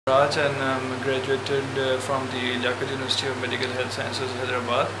Raj, and graduated from the University of Medical Health Sciences,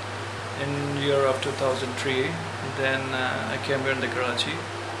 Hyderabad in year of 2003. Then I came here in the Karachi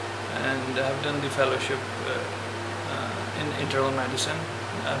and have done the fellowship in internal medicine.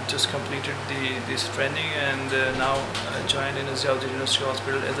 I've just completed this training and now joined in Ziauddin University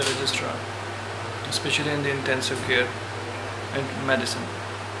Hospital as a registrar, especially in the intensive care and medicine.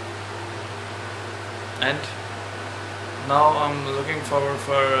 And now I'm looking forward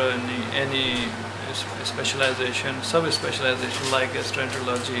for any specialization, sub-specialization like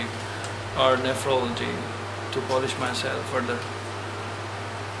gastroenterology or nephrology to polish myself further,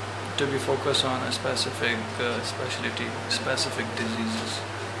 to be focused on a specific specialty, specific diseases.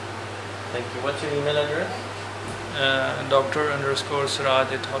 Thank you. What's your email address?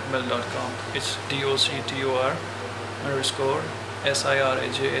 Dr_Siraj@hotmail.com. It's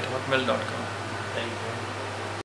DOCTOR_SIRAJ@hotmail.com.